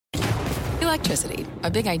Electricity,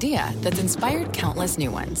 a big idea that's inspired countless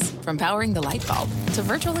new ones. From powering the light bulb to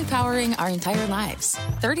virtually powering our entire lives.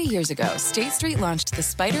 30 years ago, State Street launched the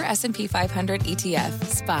Spider S&P 500 ETF,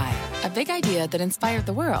 SPY. A big idea that inspired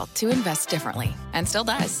the world to invest differently. And still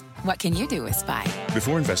does. What can you do with SPY?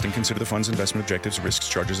 Before investing, consider the fund's investment objectives, risks,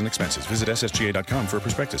 charges, and expenses. Visit ssga.com for a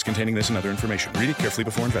prospectus containing this and other information. Read it carefully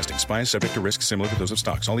before investing. SPY is subject to risks similar to those of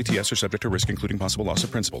stocks. All ETFs are subject to risk, including possible loss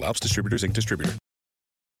of principal. Alps Distributors, Inc. Distributor.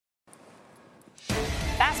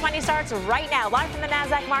 Fast Money starts right now. Live from the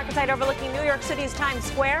NASDAQ market site overlooking New York City's Times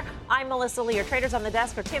Square. I'm Melissa Lee. Your traders on the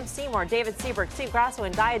desk are Tim Seymour, David Seabrook, Steve Grasso,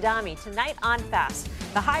 and Guy Adami. Tonight on Fast,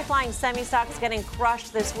 the high-flying semi-stocks getting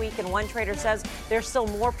crushed this week, and one trader says there's still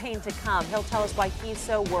more pain to come. He'll tell us why he's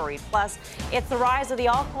so worried. Plus, it's the rise of the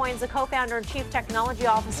altcoins. The co-founder and chief technology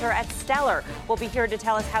officer at Stellar will be here to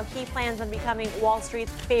tell us how he plans on becoming Wall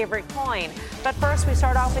Street's favorite coin. But first, we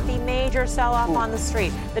start off with the major sell-off on the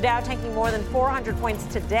street. The Dow tanking more than 400 points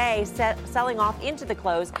today, selling off into the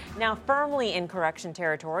close, now firmly in correction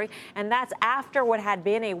territory. And that's after what had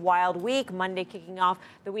been a wild week. Monday kicking off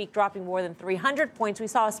the week dropping more than 300 points. We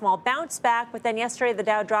saw a small bounce back, but then yesterday the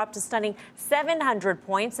Dow dropped a stunning 700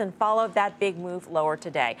 points and followed that big move lower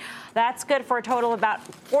today. That's good for a total of about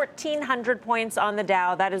 1,400 points on the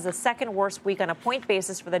Dow. That is the second worst week on a point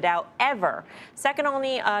basis for the Dow ever, second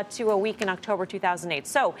only to a week in October 2008.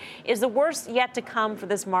 So is the worst yet to come for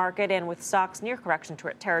this market? And with stocks near correction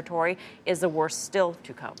territory, is the worst still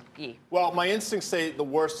to come? Well, my instincts say the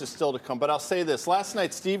worst is still to come, but I'll say this. Last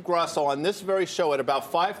night, Steve Grasso on this very show at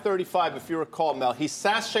about 5:35, if you recall, Mel, he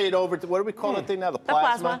sashayed over to, what do we call that thing now, the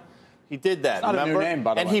plasma? He did that, not remember? A new name,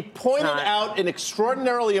 by the and way. he pointed out an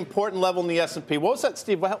extraordinarily important level in the S&P. What was that,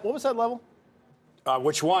 Steve? What was that level?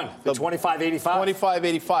 Which one? The 2585?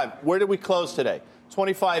 2585. Where did we close today?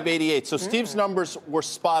 2588. So Steve's numbers were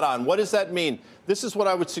spot on. What does that mean? This is what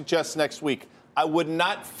I would suggest next week. I would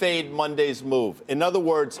not fade Monday's move. In other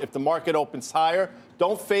words, if the market opens higher,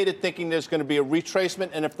 don't fade it thinking there's going to be a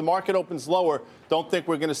retracement. And if the market opens lower, don't think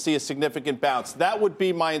we're going to see a significant bounce. That would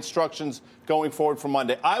be my instructions going forward for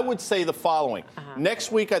Monday. I would say the following. Next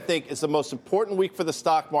week, I think, is the most important week for the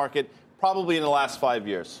stock market, probably in the last 5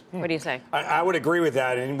 years. What do you say? I would agree with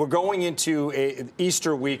that. And we're going into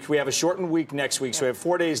Easter week. We have a shortened week next week, so we have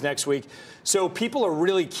 4 days next week. So people are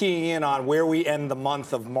really keying in on where we end the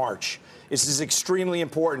month of March. This is extremely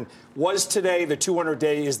important. Was today the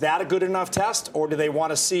 200-day, is that a good enough test, or do they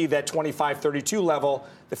want to see that 25.32 level,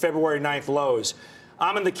 the February 9th lows?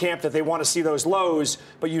 I'm in the camp that they want to see those lows,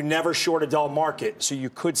 but you never short a dull market, so you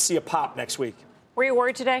could see a pop next week. Were you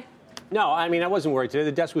worried today? No, I mean, I wasn't worried today.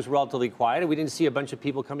 The desk was relatively quiet. We didn't see a bunch of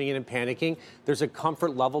people coming in and panicking. There's a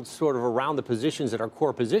comfort level sort of around the positions that are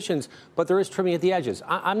core positions, but there is trimming at the edges.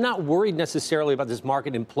 I'm not worried necessarily about this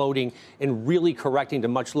market imploding and really correcting to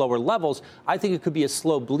much lower levels. I think it could be a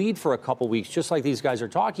slow bleed for a couple weeks, just like these guys are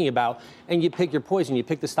talking about, and you pick your poison. You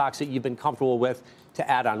pick the stocks that you've been comfortable with to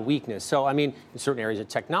add on weakness. So, I mean, in certain areas of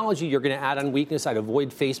technology, you're going to add on weakness. I'd avoid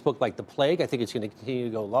Facebook like the plague. I think it's going to continue to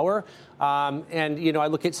go lower. And, you know, I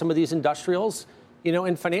look at some of these industrials, you know,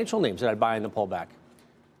 and financial names that I'd buy in the pullback.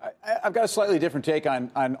 I've got a slightly different take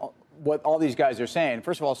on what all these guys are saying.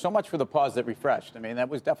 First of all, so much for the pause that refreshed. I mean, that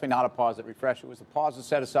was definitely not a pause that refreshed. It was a pause that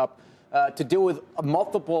set us up to deal with a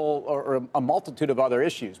multitude of other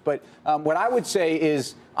issues. But what I would say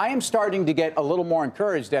is I am starting to get a little more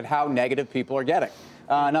encouraged at how negative people are getting.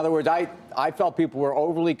 In other words, I felt people were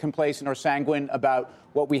overly complacent or sanguine about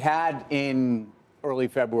what we had in early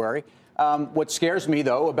February. What scares me,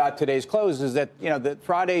 though, about today's close is that, you know, the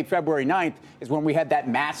Friday, February 9th is when we had that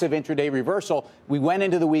massive intraday reversal. We went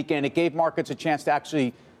into the weekend. It gave markets a chance to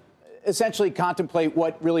actually essentially contemplate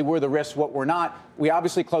what really were the risks, what were not. We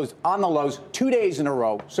obviously closed on the lows 2 days in a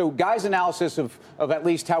row. So Guy's analysis of at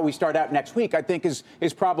least how we start out next week, I think, is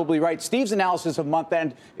probably right. Steve's analysis of month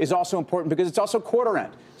end is also important because it's also quarter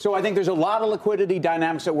end. So I think there's a lot of liquidity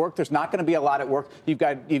dynamics at work. There's not going to be a lot at work. You've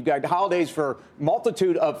got holidays for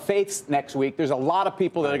multitude of faiths next week. There's a lot of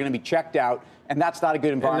people that are going to be checked out. And that's not a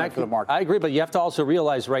good environment for the market. I agree, but you have to also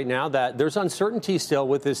realize right now that there's uncertainty still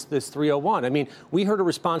with this 301. I mean, we heard a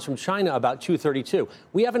response from China about 232.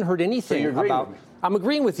 We haven't heard anything about. I'm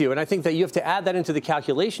agreeing with you, and I think that you have to add that into the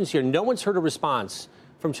calculations here. No one's heard a response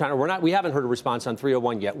from China. We haven't heard a response on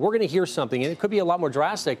 301 yet. We're going to hear something, and it could be a lot more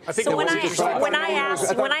drastic. I think so when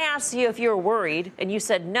I asked you if you were worried, and you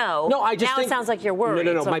said no, it sounds like you're worried.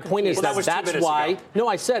 No. My point is that's why. Ago. No,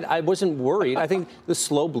 I said I wasn't worried. I think the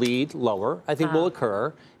slow bleed lower, I think, will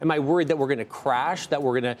occur. Am I worried that we're going to crash, that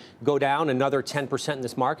we're going to go down another 10% in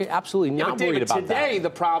this market? Absolutely not worried about that. Today,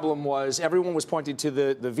 the problem was everyone was pointing to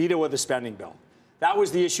the veto of the spending bill. That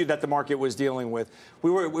was the issue that the market was dealing with.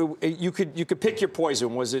 You could pick your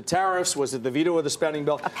poison. Was it tariffs? Was it the veto of the spending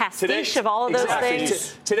bill? A pastiche of all of those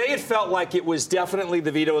things. Today it felt like it was definitely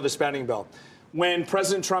the veto of the spending bill. When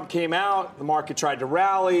President Trump came out, the market tried to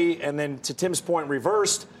rally, and then, to Tim's point,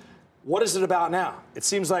 reversed. What is it about now? It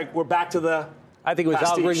seems like we're back to the I think it was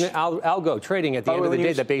pastiche. algo trading at the end of the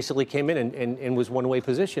day that basically came in and was one-way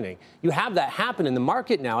positioning. You have that happen in the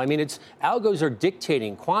market now. I mean, algos are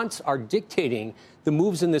dictating, quants are dictating the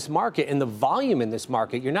moves in this market and the volume in this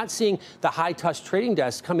market. You're not seeing the high-touch trading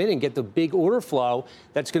desks come in and get the big order flow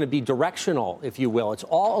that's going to be directional, if you will. It's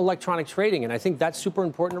all electronic trading, and I think that's super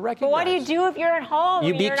important to recognize. But what do you do if you're at home?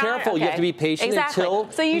 You be careful. You have to be patient until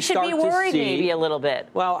so you should be worried maybe a little bit.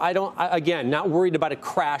 Well, again, not worried about a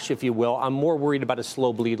crash, if you will. I'm more worried about a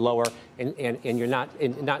slow bleed lower, and you're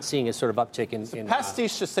not seeing a sort of uptick in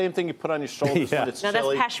pastiche, the same thing you put on your shoulders when it's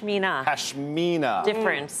chilly. That's pashmina. Pashmina.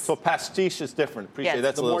 Difference. So pastiche is different. Appreciate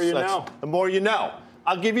that. The more you know. The more you know.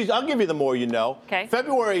 I'll give you the more you know. Okay.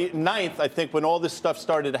 February 9th, I think, when all this stuff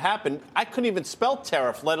started to happen, I couldn't even spell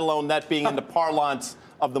tariff, let alone that being in the parlance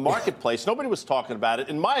of the marketplace. Nobody was talking about it.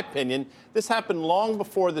 In my opinion, this happened long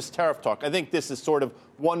before this tariff talk. I think this is sort of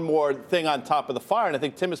one more thing on top of the fire, and I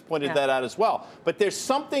think Tim has pointed that out as well. But there's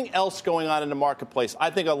something else going on in the marketplace. I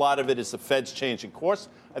think a lot of it is the Fed's changing course.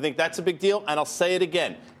 I think that's a big deal, and I'll say it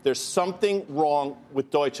again. There's something wrong with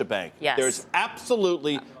Deutsche Bank. Yes. There's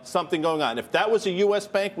absolutely something going on. If that was a U.S.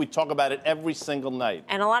 bank, we'd talk about it every single night.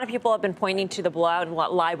 And a lot of people have been pointing to the blowout in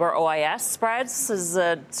LIBOR OIS spreads as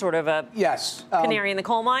a sort of a canary in the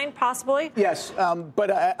coal mine, possibly. Yes,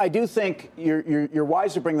 but I do think you're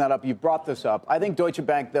wise to bring that up. You brought this up. I think Deutsche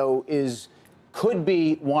Bank, though, could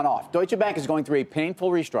be one-off. Deutsche Bank is going through a painful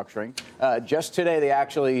restructuring. Just today, they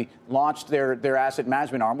actually launched their asset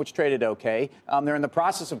management arm, which traded okay. They're in the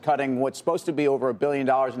process of cutting what's supposed to be over $1 billion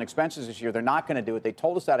in expenses this year. They're not going to do it. They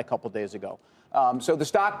told us that a couple days ago. So the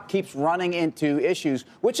stock keeps running into issues,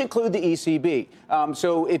 which include the ECB.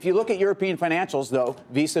 So if you look at European financials, though,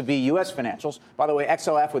 vis-a-vis U.S. financials, by the way,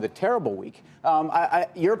 XLF with a terrible week,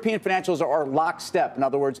 European financials are lockstep. In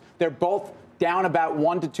other words, they're both down about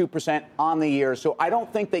 1% to 2% on the year. So I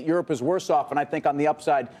don't think that Europe is worse off, and I think on the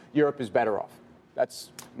upside, Europe is better off.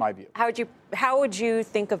 That's my view. How would you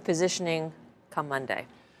think of positioning come Monday?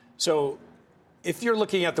 So if you're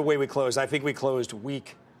looking at the way we closed, I think we closed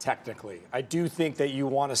weak technically. I do think that you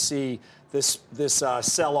want to see this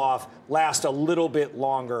sell-off last a little bit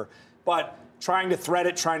longer. But trying to thread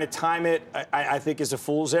it, trying to time it, I think is a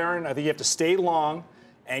fool's errand. I think you have to stay long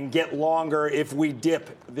and get longer if we dip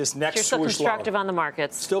this next You're still swoosh constructive low. on the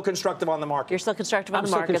markets. Still constructive on the market. You're still constructive on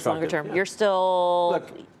the markets longer term. Yeah. You're still...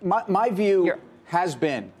 Look, my view has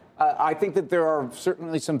been, I think that there are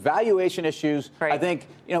certainly some valuation issues. Right. I think,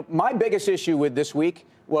 my biggest issue with this week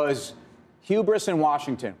was hubris in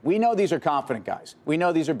Washington. We know these are confident guys. We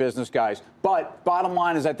know these are business guys. But bottom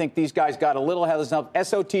line is I think these guys got a little ahead of themselves.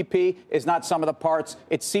 SOTP is not some of the parts.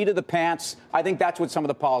 It's seat of the pants. I think that's what some of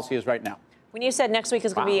the policy is right now. When you said next week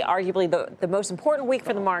is going to be arguably the most important week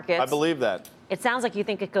for the markets. I believe that. It sounds like you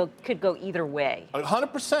think it could go either way.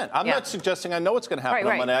 100%. I'm not suggesting I know what's going to happen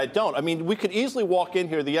on Monday. I don't. I mean, we could easily walk in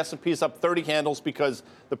here. The S&P is up 30 handles because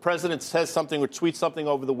the president says something or tweets something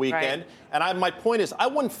over the weekend. Right. And my point is, I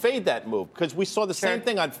wouldn't fade that move because we saw the same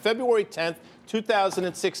thing on February 10th,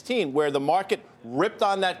 2016, where the market ripped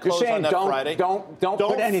on that close on that Friday. Don't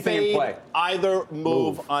put anything in play. Either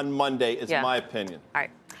move on Monday is my opinion. All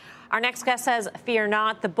right. Our next guest says, fear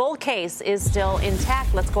not, the bull case is still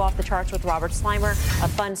intact. Let's go off the charts with Robert Slimer of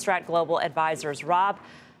Fundstrat Global Advisors. Rob,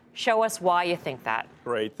 show us why you think that.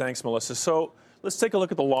 Great. Thanks, Melissa. So let's take a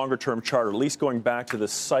look at the longer-term chart, at least going back to the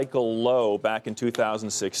cycle low back in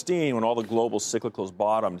 2016 when all the global cyclicals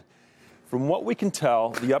bottomed. From what we can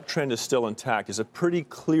tell, the uptrend is still intact. It's a pretty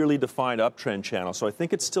clearly defined uptrend channel. So I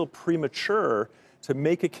think it's still premature to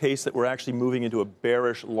make a case that we're actually moving into a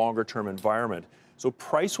bearish longer-term environment. So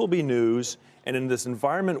price will be news, and in this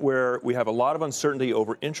environment where we have a lot of uncertainty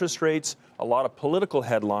over interest rates, a lot of political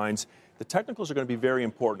headlines, the technicals are going to be very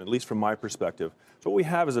important, at least from my perspective. So what we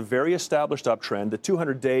have is a very established uptrend. The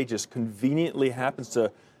 200-day just conveniently happens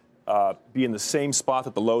to be in the same spot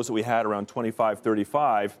that the lows that we had around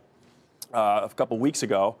 25.35 a couple weeks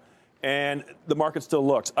ago, and the market still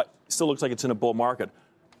looks like it's in a bull market.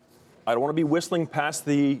 I don't want to be whistling past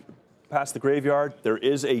the graveyard. There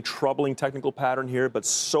is a troubling technical pattern here, but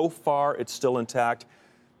so far it's still intact.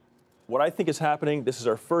 What I think is happening, this is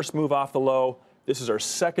our first move off the low. This is our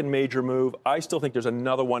second major move. I still think there's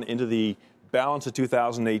another one into the balance of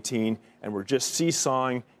 2018, and we're just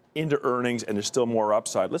seesawing into earnings, and there's still more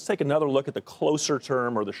upside. Let's take another look at the closer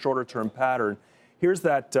term or the shorter term pattern. Here's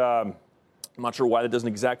that I'm not sure why that doesn't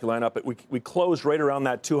exactly line up, but we closed right around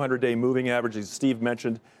that 200-day moving average, as Steve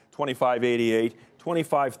mentioned, 25.88,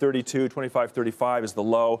 25.32, 25.35 is the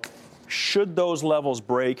low. Should those levels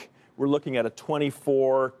break, we're looking at a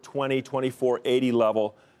 24.20, 24.80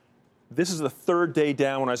 level. This is the third day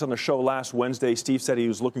down. When I was on the show last Wednesday, Steve said he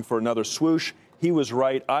was looking for another swoosh. He was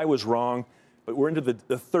right. I was wrong. But we're into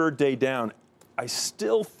the third day down. I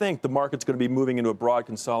still think the market's going to be moving into a broad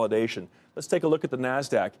consolidation. Let's take a look at the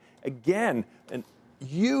NASDAQ. Again, a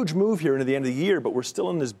huge move here into the end of the year, but we're still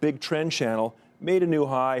in this big trend channel. Made a new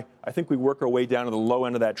high. I think we work our way down to the low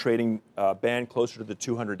end of that trading band, closer to the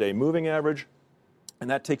 200-day moving average. And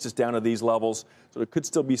that takes us down to these levels. So there could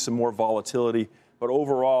still be some more volatility. But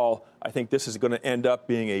overall, I think this is going to end up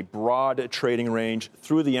being a broad trading range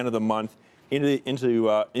through the end of the month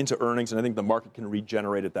into earnings, and I think the market can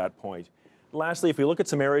regenerate at that point. Lastly, if we look at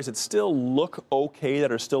some areas that still look okay,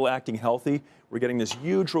 that are still acting healthy, we're getting this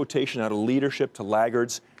huge rotation out of leadership to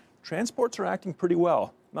laggards. Transports are acting pretty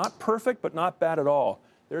well. Not perfect, but not bad at all.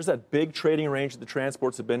 There's that big trading range that the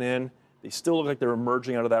transports have been in. They still look like they're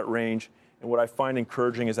emerging out of that range. And what I find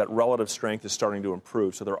encouraging is that relative strength is starting to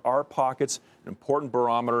improve. So there are pockets, an important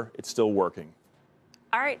barometer. It's still working.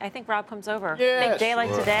 All right, I think Rob comes over. Yes. Big day like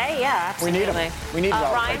today. Yeah, absolutely. We need him. We need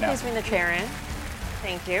Rob Ryan, right now. please bring the chair in.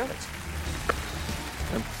 Thank you.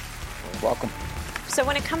 Welcome. So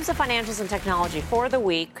when it comes to financials and technology, for the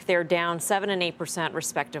week, they're down 7% and 8%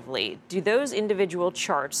 respectively. Do those individual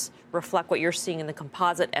charts reflect what you're seeing in the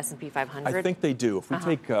composite S&P 500? I think they do. If we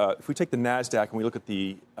take the NASDAQ and we look at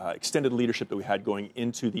the extended leadership that we had going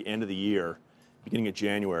into the end of the year, beginning of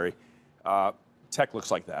January, tech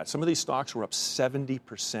looks like that. Some of these stocks were up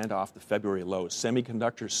 70% off the February lows.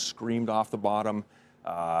 Semiconductors screamed off the bottom.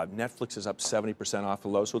 Netflix is up 70% off the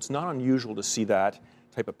low. So it's not unusual to see that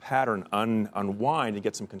type of pattern unwind and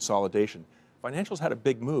get some consolidation. Financials had a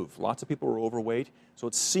big move. Lots of people were overweight. So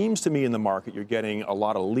it seems to me in the market you're getting a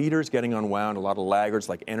lot of leaders getting unwound, a lot of laggards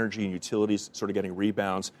like energy and utilities sort of getting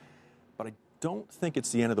rebounds. But I don't think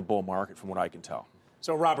it's the end of the bull market from what I can tell.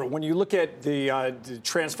 So, Robert, when you look at the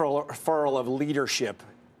transferal of leadership,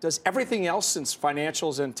 does everything else, since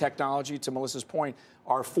financials and technology, to Melissa's point,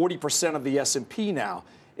 are 40% of the S&P now?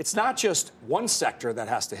 It's not just one sector that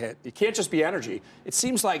has to hit. It can't just be energy. It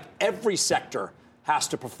seems like every sector has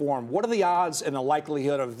to perform. What are the odds and the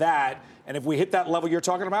likelihood of that? And if we hit that level you're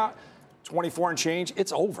talking about, 24 and change,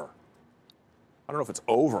 it's over. I don't know if it's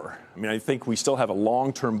over. I mean, I think we still have a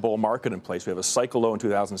long-term bull market in place. We have a cycle low in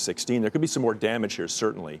 2016. There could be some more damage here,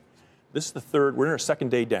 certainly. This is the third. We're in our second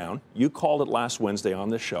day down. You called it last Wednesday on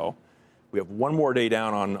this show. We have one more day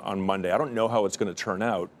down on Monday. I don't know how it's going to turn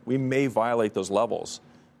out. We may violate those levels,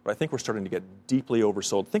 but I think we're starting to get deeply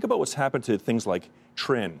oversold. Think about what's happened to things like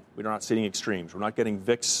TRIN. We're not seeing extremes. We're not getting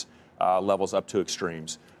VIX levels up to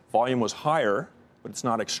extremes. Volume was higher, but it's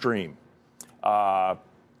not extreme. High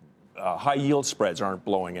yield spreads aren't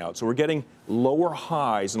blowing out. So we're getting lower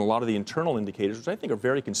highs in a lot of the internal indicators, which I think are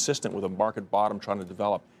very consistent with a market bottom trying to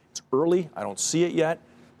develop. It's early. I don't see it yet,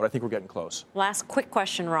 but I think we're getting close. Last quick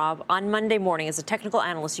question, Rob. On Monday morning, as a technical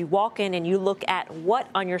analyst, you walk in and you look at what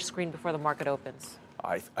on your screen before the market opens?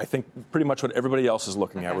 I think pretty much what everybody else is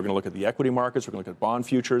looking at. We're going to look at the equity markets. We're going to look at bond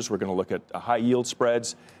futures. We're going to look at high yield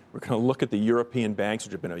spreads. We're going to look at the European banks,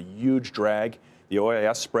 which have been a huge drag. The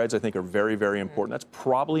OIS spreads, I think, are very, very important. That's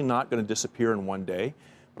probably not going to disappear in one day.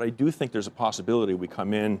 But I do think there's a possibility we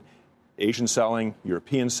come in, Asian selling,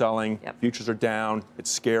 European selling, futures are down.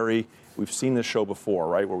 It's scary. We've seen this show before,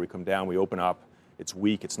 right, where we come down, we open up. It's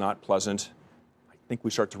weak. It's not pleasant. I think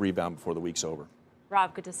we start to rebound before the week's over.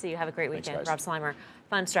 Rob, good to see you. Have a great weekend. Thanks, Rob Slimer,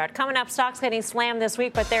 Fun Start. Coming up, stocks getting slammed this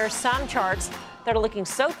week, but there are some charts that are looking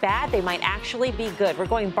so bad they might actually be good. We're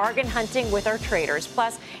going bargain hunting with our traders.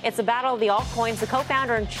 Plus, it's the battle of the altcoins. The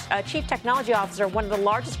co-founder and chief technology officer of one of the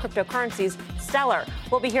largest cryptocurrencies, Stellar,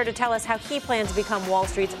 will be here to tell us how he plans to become Wall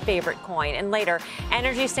Street's favorite coin. And later,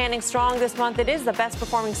 energy standing strong this month. It is the best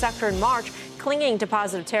performing sector in March, clinging to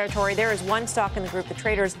positive territory. There is one stock in the group the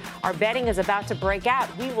traders are betting is about to break out.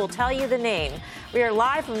 We will tell you the name. We are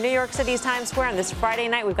live from New York City's Times Square on this Friday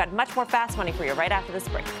night. We've got much more Fast Money for you right after this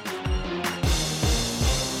break.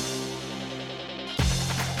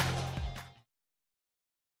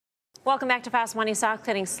 Welcome back to Fast Money. Stocks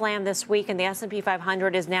getting slammed this week, and the S&P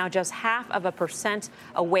 500 is now just 0.5%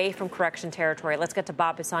 away from correction territory. Let's get to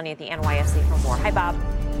Bob Pisani at the NYSE for more. Hi, Bob.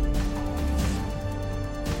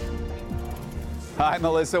 Hi,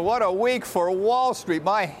 Melissa. What a week for Wall Street.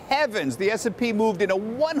 My heavens, the S&P moved in a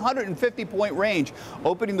 150-point range,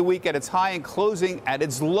 opening the week at its high and closing at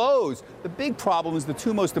its lows. The big problem is the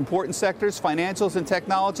two most important sectors, financials and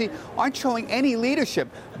technology, aren't showing any leadership.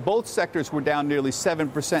 Both sectors were down nearly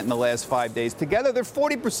 7% in the last 5 days. Together, they're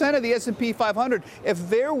 40% of the S&P 500. If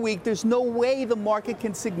they're weak, there's no way the market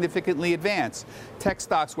can significantly advance. Tech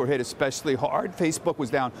stocks were hit especially hard. Facebook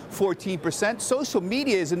was down 14%. Social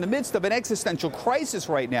media is in the midst of an existential crisis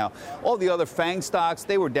right now. All the other FANG stocks,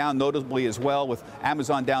 they were down notably as well, with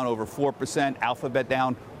Amazon down over 4%, Alphabet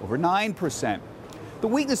down over 9%. The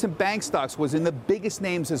weakness in bank stocks was in the biggest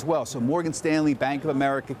names as well. So Morgan Stanley, Bank of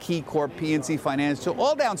America, KeyCorp, PNC Financial,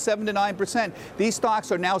 all down 7 to 9%. These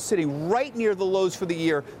stocks are now sitting right near the lows for the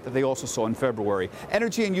year that they also saw in February.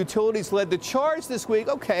 Energy and utilities led the charge this week,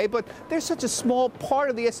 okay, but they're such a small part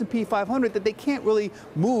of the S&P 500 that they can't really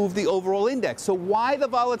move the overall index. So why the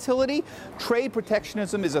volatility? Trade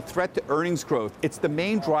protectionism is a threat to earnings growth. It's the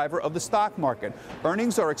main driver of the stock market.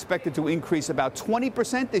 Earnings are expected to increase about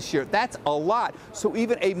 20% this year. That's a lot. So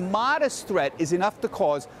even a modest threat is enough to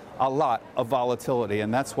cause a lot of volatility,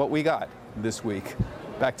 and that's what we got this week.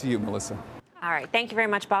 Back to you, Melissa. All right. Thank you very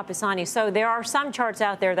much, Bob Pisani. So there are some charts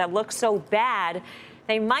out there that look so bad,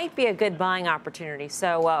 they might be a good buying opportunity.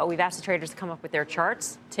 So we've asked the traders to come up with their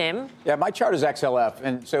charts. Tim? Yeah, my chart is XLF.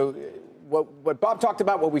 And so what Bob talked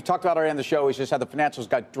about, what we've talked about already on the show, is just how the financials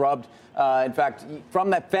got drubbed. In fact, from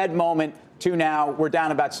that Fed moment to now, we're down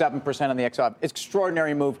about 7% on the XLF. It's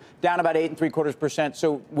extraordinary move, down about 8.75%.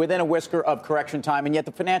 So within a whisker of correction time. And yet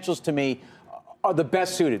the financials, to me, are the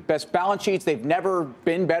best suited, best balance sheets. They've never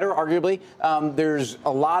been better, arguably. There's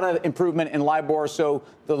a lot of improvement in LIBOR. So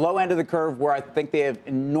the low end of the curve, where I think they have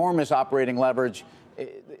enormous operating leverage.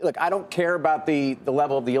 Look, I don't care about the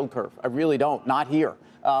level of the yield curve. I really don't. Not here.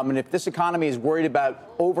 And if this economy is worried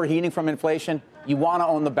about overheating from inflation, you want to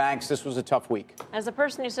own the banks. This was a tough week. As a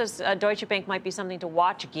person who says Deutsche Bank might be something to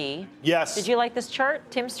watch, Guy. Yes. Did you like this chart,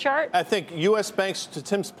 Tim's chart? I think U.S. banks, to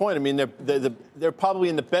Tim's point, I mean, they're probably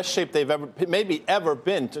in the best shape they've ever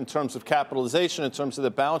been in terms of capitalization, in terms of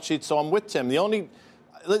the balance sheet. So I'm with Tim. The only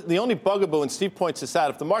bugaboo, and Steve points this out,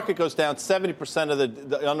 if the market goes down, 70% of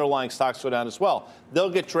the underlying stocks go down as well. They'll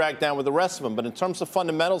get dragged down with the rest of them. But in terms of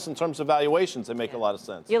fundamentals, in terms of valuations, they make a lot of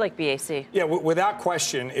sense. You like BAC? Yeah, without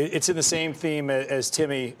question. It's in the same theme as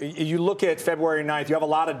Timmy. You look at February 9th, you have a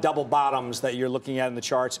lot of double bottoms that you're looking at in the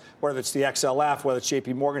charts, whether it's the XLF, whether it's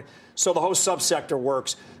JP Morgan. So the whole subsector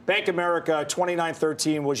works. Bank of America,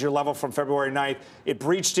 29.13 was your level from February 9th. It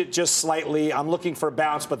breached it just slightly. I'm looking for a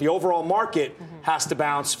bounce, but the overall market has to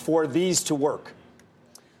bounce for these to work.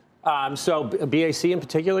 So BAC in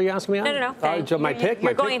particular, you asking me on? No. So my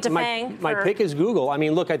pick is Google. I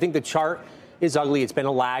mean, look, I think the chart is ugly. It's been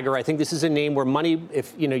a lagger. I think this is a name where money,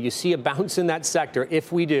 if you see a bounce in that sector,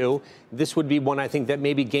 if we do, this would be one I think that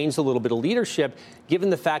maybe gains a little bit of leadership,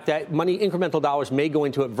 given the fact that money, incremental dollars may go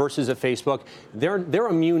into it versus a Facebook. They're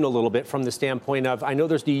immune a little bit from the standpoint of, I know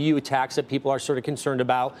there's the EU tax that people are sort of concerned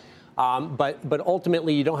about, but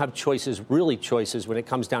ultimately you don't have choices when it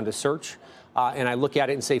comes down to search. And I look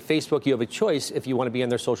at it and say, Facebook, you have a choice. If you want to be on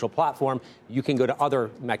their social platform, you can go to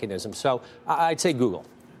other mechanisms. So I'd say Google.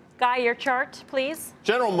 Guy, your chart, please.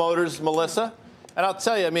 General Motors, Melissa. And I'll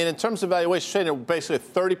tell you, I mean, in terms of valuation, trading at basically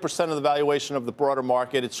 30% of the valuation of the broader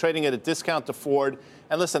market. It's trading at a discount to Ford.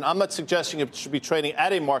 And listen, I'm not suggesting it should be trading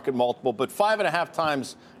at a market multiple, but 5.5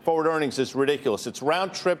 times forward earnings is ridiculous. It's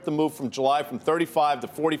round trip the move from July from 35 to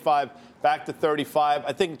 45 back to 35.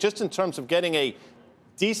 I think just in terms of getting a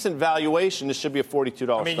decent valuation, this should be a $42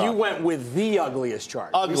 stock. I mean, you went with the ugliest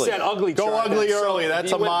chart. Ugly. You said ugly go chart. Ugly early.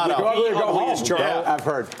 That's a motto. Go ugly or go home. Chart. Yeah, I've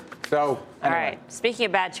heard. So, anyway. All right. Speaking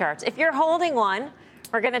of bad charts, if you're holding one,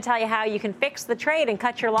 we're going to tell you how you can fix the trade and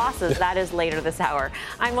cut your losses. That is later this hour.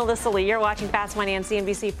 I'm Melissa Lee. You're watching Fast Money on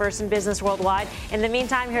CNBC, First in Business Worldwide. In the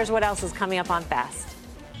meantime, here's what else is coming up on Fast.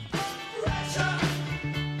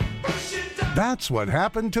 That's what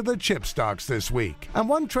happened to the chip stocks this week. And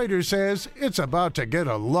one trader says it's about to get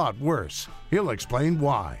a lot worse. He'll explain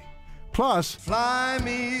why. Plus, fly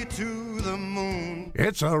me to the moon.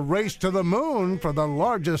 It's a race to the moon for the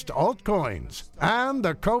largest altcoins. And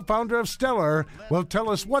the co-founder of Stellar will tell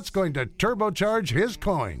us what's going to turbocharge his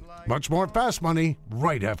coin. Much more Fast Money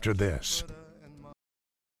right after this.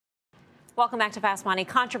 Welcome back to Fast Money.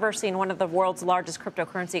 Controversy in one of the world's largest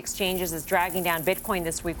cryptocurrency exchanges is dragging down Bitcoin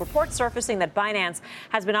this week. Reports surfacing that Binance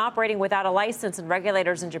has been operating without a license and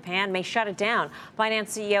regulators in Japan may shut it down.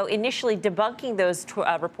 Binance CEO initially debunking those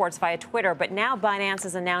reports via Twitter, but now Binance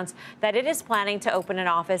has announced that it is planning to open an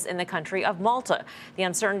office in the country of Malta. The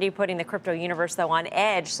uncertainty putting the crypto universe, though, on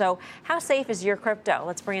edge. So how safe is your crypto?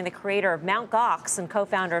 Let's bring in the creator of Mt. Gox and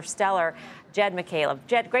co-founder of Stellar, Jed McCaleb.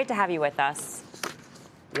 Jed, great to have you with us.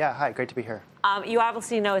 Yeah, hi, great to be here. You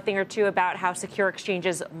obviously know a thing or two about how secure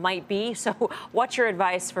exchanges might be. So what's your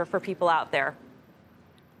advice for people out there?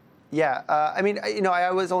 Yeah,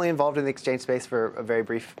 I was only involved in the exchange space for a very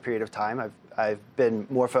brief period of time. I've been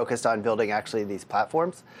more focused on building actually these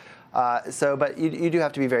platforms. But you do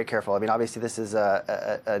have to be very careful. I mean, obviously this is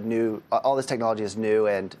a new, all this technology is new,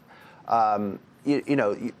 and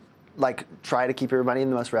try to keep your money in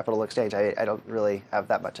the most reputable exchange. I don't really have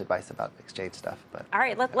that much advice about exchange stuff. But all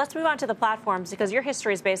right, let's move on to the platforms, because your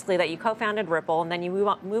history is basically that you co-founded Ripple and then you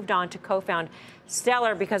moved on to co-found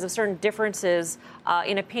Stellar because of certain differences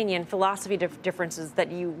in opinion, philosophy differences that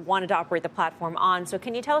you wanted to operate the platform on. So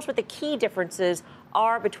can you tell us what the key differences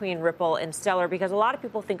are between Ripple and Stellar? Because a lot of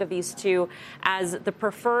people think of these two as the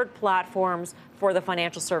preferred platforms for the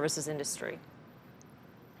financial services industry.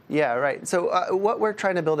 Yeah, right. So what we're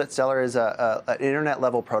trying to build at Stellar is an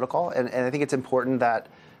internet-level protocol, and I think it's important that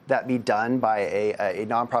be done by a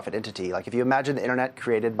nonprofit entity. Like if you imagine the internet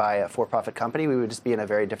created by a for-profit company, we would just be in a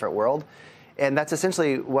very different world. And that's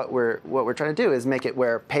essentially what we're trying to do, is make it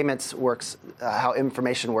where payments works, how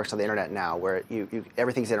information works on the internet now, where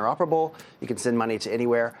everything's interoperable, you can send money to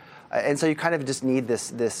anywhere. And so you kind of just need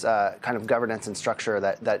this kind of governance and structure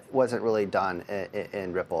that wasn't really done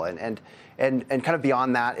in Ripple. And kind of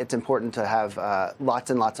beyond that, it's important to have lots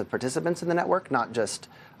and lots of participants in the network, not just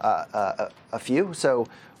a few. So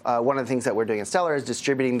one of the things that we're doing in Stellar is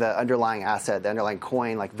distributing the underlying asset, the underlying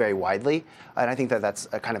coin, like very widely. And I think that's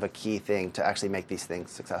a kind of a key thing to actually make these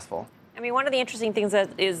things successful. I mean, one of the interesting things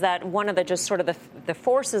is that one of the just sort of the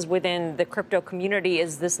forces within the crypto community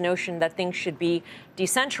is this notion that things should be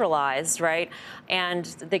decentralized, right? And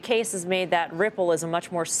the case is made that Ripple is a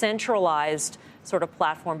much more centralized sort of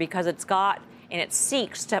platform because it's got and it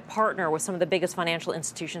seeks to partner with some of the biggest financial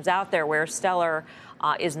institutions out there, where Stellar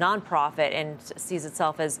is nonprofit and sees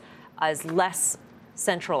itself as less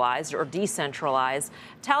centralized or decentralized.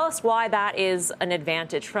 Tell us why that is an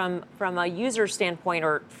advantage from a user standpoint,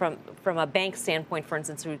 or from a bank standpoint, for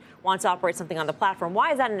instance, who wants to operate something on the platform.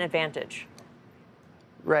 Why is that an advantage?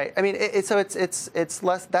 Right. I mean, it's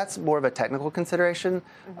less. That's more of a technical consideration.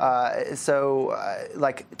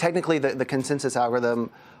 Mm-hmm. Technically, the consensus algorithm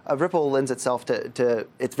of Ripple lends itself to.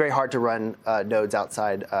 It's very hard to run nodes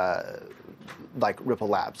outside. Like Ripple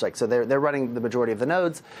Labs, so they're running the majority of the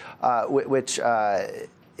nodes, which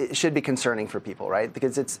it should be concerning for people, right?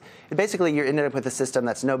 Because it's basically you're ended up with a system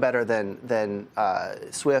that's no better than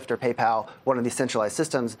Swift or PayPal, one of these centralized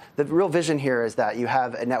systems. The real vision here is that you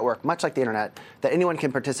have a network much like the internet that anyone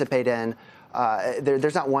can participate in.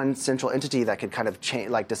 There's not one central entity that could kind of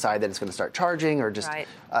decide that it's going to start charging or just right.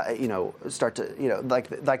 Start to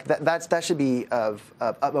that should be of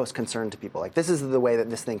utmost concern to people. Like this is the way that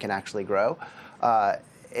this thing can actually grow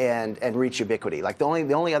and reach ubiquity. Like the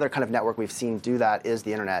only other kind of network we've seen do that is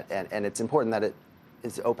the internet, and it's important that it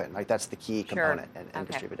is open. Like that's the key component and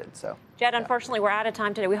distributed. So, Jed, unfortunately, we're out of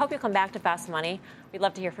time today. We hope you'll come back to Fast Money. We'd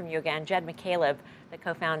love to hear from you again. Jed McCaleb, the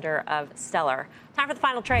co-founder of Stellar. Time for the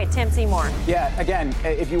final trade. Tim Seymour. Yeah, again,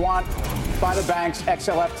 if you want, buy the banks.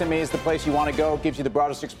 XLF to me is the place you want to go. Gives you the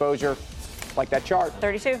broadest exposure. Like that chart.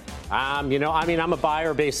 32. I'm a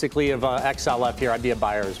buyer basically of XLF here. I'd be a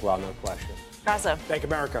buyer as well, no question. Grasso. Thank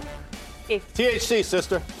America. Keith. THC,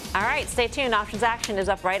 sister. All right, stay tuned. Options action is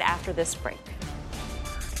up right after this break.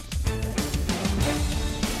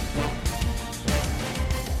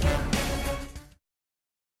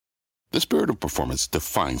 The spirit of performance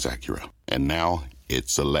defines Acura, and now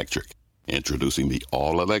it's electric. Introducing the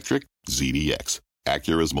all-electric ZDX,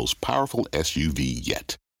 Acura's most powerful SUV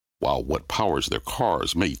yet. While what powers their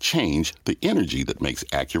cars may change, the energy that makes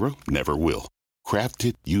Acura never will.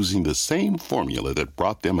 Crafted using the same formula that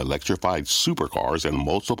brought them electrified supercars and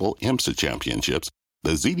multiple IMSA championships,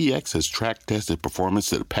 the ZDX has track-tested performance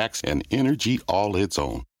that packs an energy all its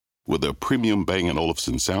own. With a premium Bang &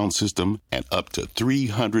 Olufsen sound system and up to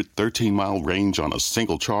 313-mile range on a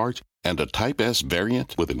single charge, and a Type S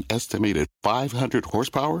variant with an estimated 500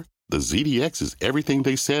 horsepower, the ZDX is everything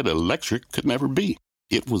they said electric could never be.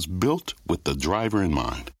 It was built with the driver in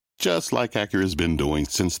mind, just like Acura's been doing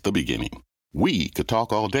since the beginning. We could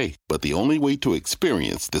talk all day, but the only way to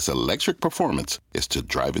experience this electric performance is to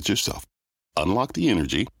drive it yourself. Unlock the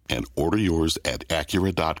energy and order yours at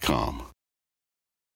Acura.com.